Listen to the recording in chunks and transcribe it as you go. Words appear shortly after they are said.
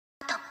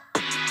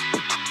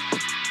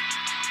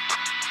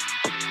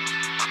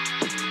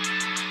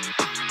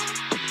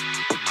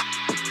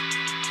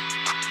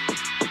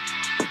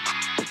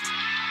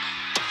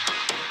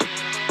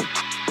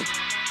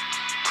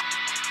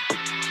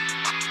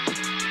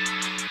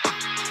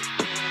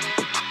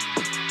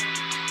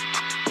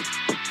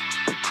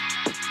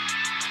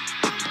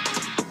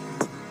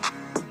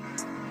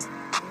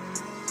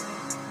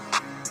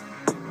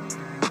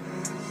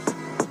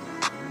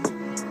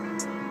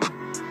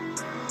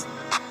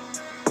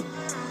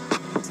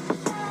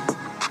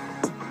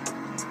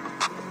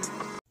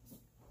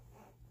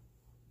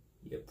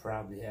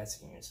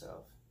asking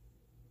yourself,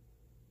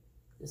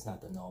 it's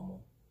not the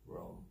normal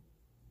room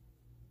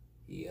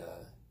he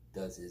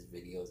does his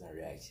videos and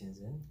reactions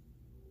in.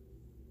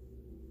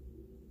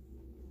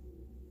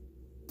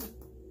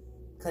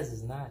 Because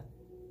it's not,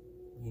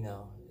 you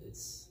know,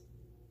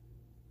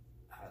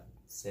 I've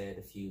said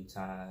a few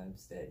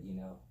times that, you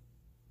know,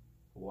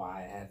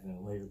 why I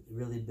haven't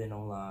really been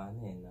online,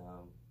 and,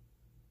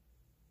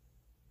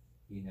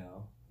 you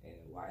know,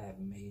 and why I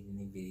haven't made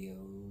any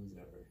videos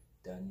or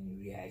done any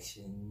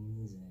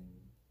reactions and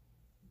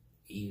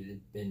either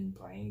been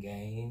playing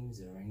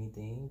games or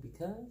anything,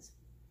 because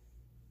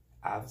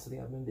obviously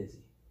I've been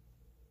busy.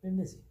 And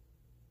this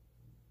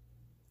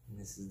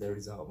is the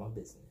result of my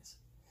business.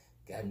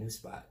 Got a new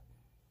spot.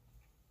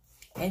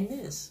 And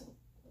this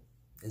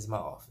is my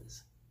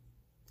office.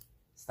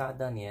 It's not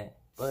done yet,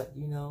 but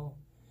you know,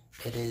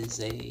 it is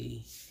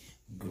a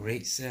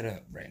great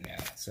setup right now.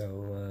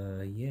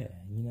 So yeah,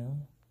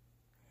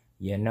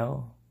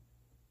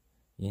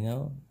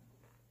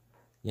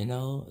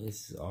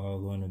 it's all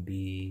gonna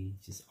be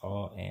just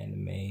all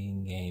anime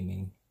and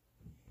gaming,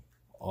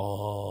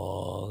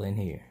 all in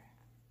here.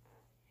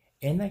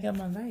 And I got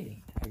my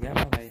lighting.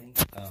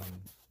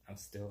 I'm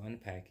still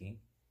unpacking,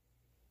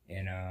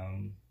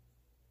 and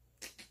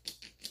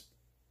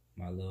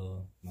my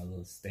little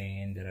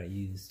stand that I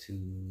use to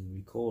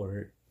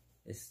record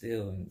is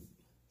still in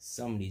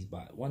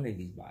one of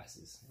these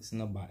boxes. It's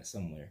in a box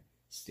somewhere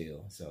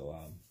still. So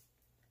I'm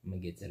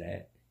gonna get to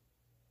that.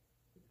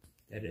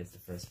 That is the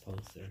first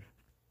poster.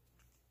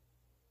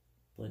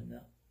 But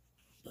no.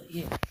 But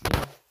yeah,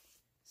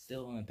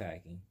 still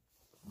unpacking.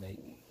 Like,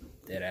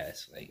 dead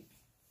ass, like,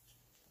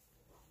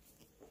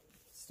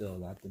 still a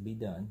lot to be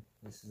done.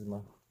 This is my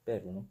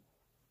bedroom.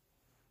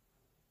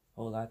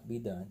 Whole lot to be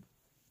done.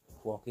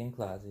 Walk-in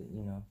closet,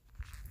 you know.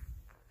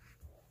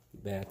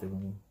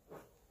 Bathroom.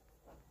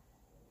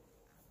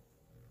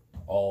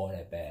 All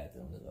that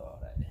bathroom, look at all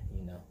that,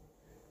 you know.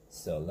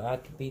 So a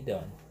lot to be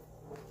done.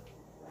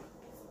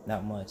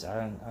 Not much. I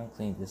don't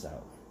clean this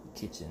out,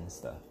 kitchen and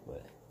stuff,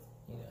 but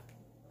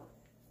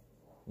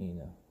you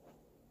know,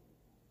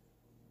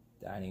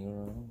 dining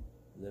room,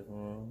 living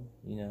room,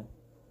 you know,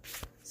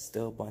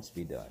 still a bunch to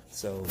be done.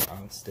 So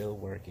I'm still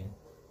working,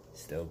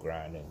 still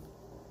grinding,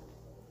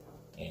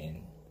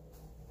 and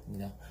you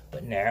know,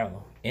 but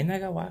now, and I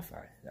got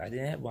Wi-Fi. I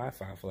didn't have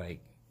Wi-Fi for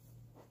like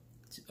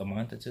a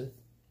month or two,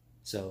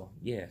 so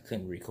yeah, I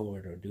couldn't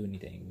record or do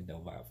anything with no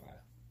Wi-Fi.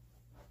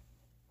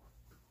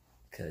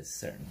 Because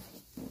certain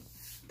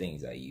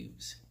things I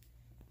use.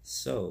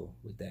 So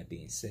with that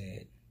being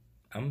said,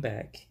 I'm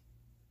back,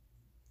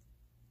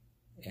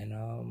 and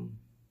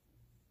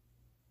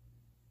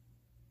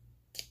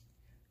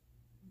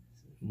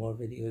more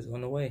videos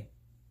on the way.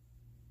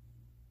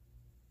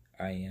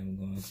 I am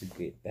going to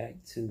get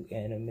back to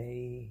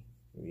anime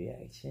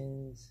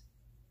reactions.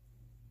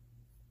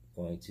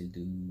 Going to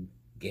do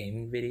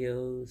gaming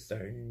videos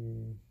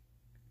starting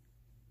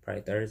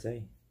probably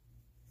Thursday.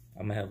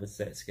 I'm gonna have a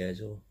set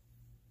schedule,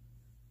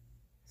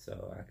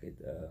 so I could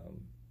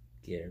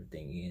get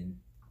everything in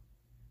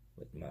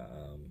with my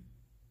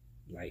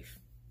life.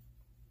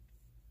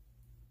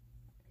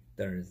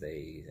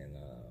 Thursdays, and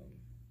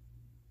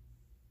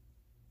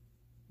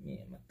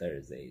yeah, my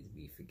Thursdays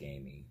be for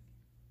gaming.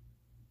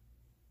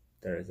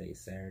 Thursdays,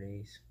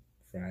 Saturdays,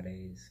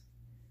 Fridays,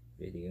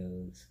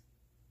 videos.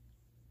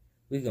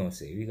 We're gonna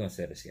see. We're gonna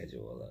set a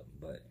schedule up,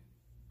 but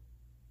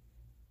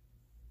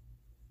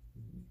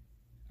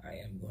I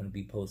am gonna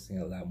be posting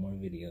a lot more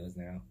videos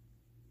now.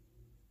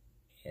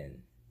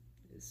 And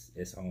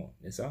it's on.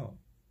 It's on.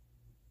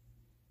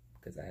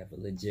 Because I have a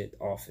legit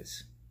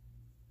office.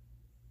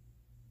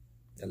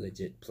 A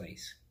legit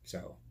place.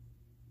 So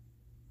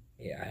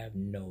yeah, I have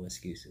no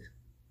excuses.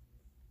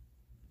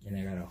 And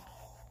I got a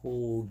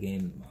whole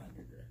gaming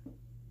monitor.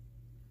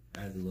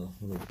 I had a little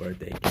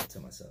birthday gift to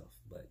myself.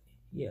 But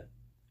yeah.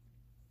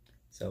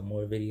 So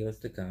more videos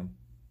to come.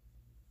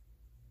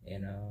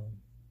 And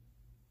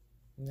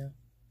you know,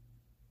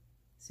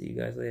 see you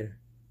guys later.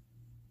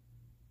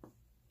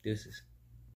 Deuces.